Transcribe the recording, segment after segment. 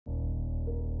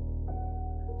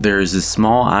There is a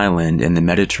small island in the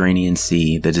Mediterranean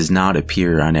Sea that does not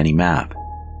appear on any map.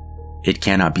 It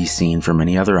cannot be seen from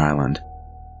any other island,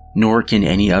 nor can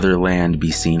any other land be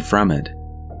seen from it.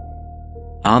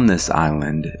 On this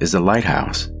island is a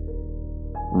lighthouse,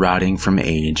 rotting from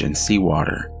age and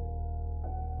seawater,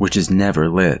 which is never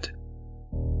lit.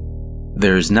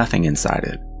 There is nothing inside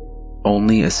it,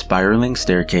 only a spiraling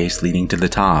staircase leading to the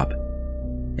top,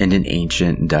 and an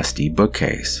ancient, dusty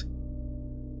bookcase.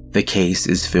 The case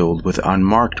is filled with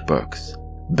unmarked books,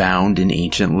 bound in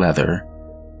ancient leather,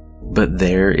 but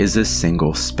there is a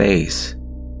single space.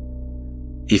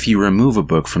 If you remove a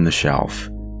book from the shelf,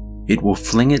 it will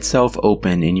fling itself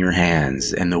open in your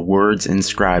hands, and the words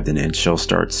inscribed in it shall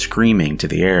start screaming to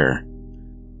the air.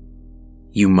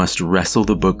 You must wrestle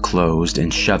the book closed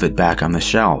and shove it back on the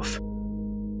shelf,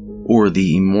 or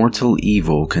the immortal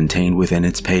evil contained within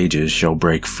its pages shall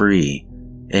break free,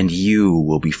 and you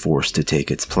will be forced to take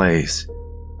its place,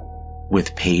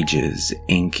 with pages,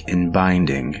 ink, and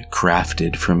binding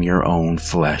crafted from your own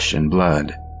flesh and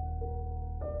blood.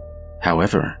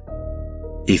 However,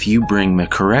 if you bring the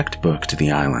correct book to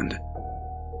the island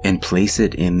and place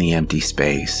it in the empty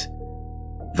space,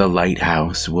 the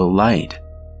lighthouse will light.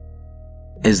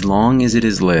 As long as it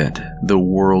is lit, the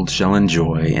world shall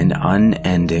enjoy an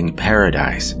unending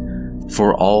paradise,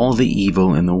 for all the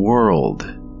evil in the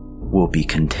world will be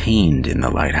contained in the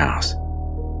lighthouse.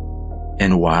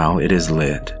 And while it is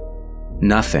lit,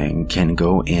 nothing can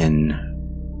go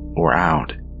in or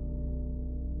out.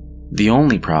 The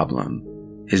only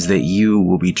problem is that you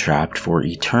will be trapped for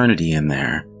eternity in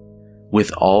there, with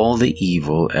all the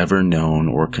evil ever known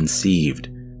or conceived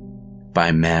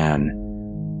by man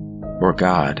or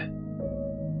God.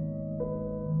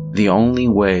 The only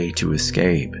way to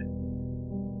escape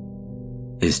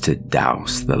is to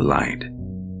douse the light.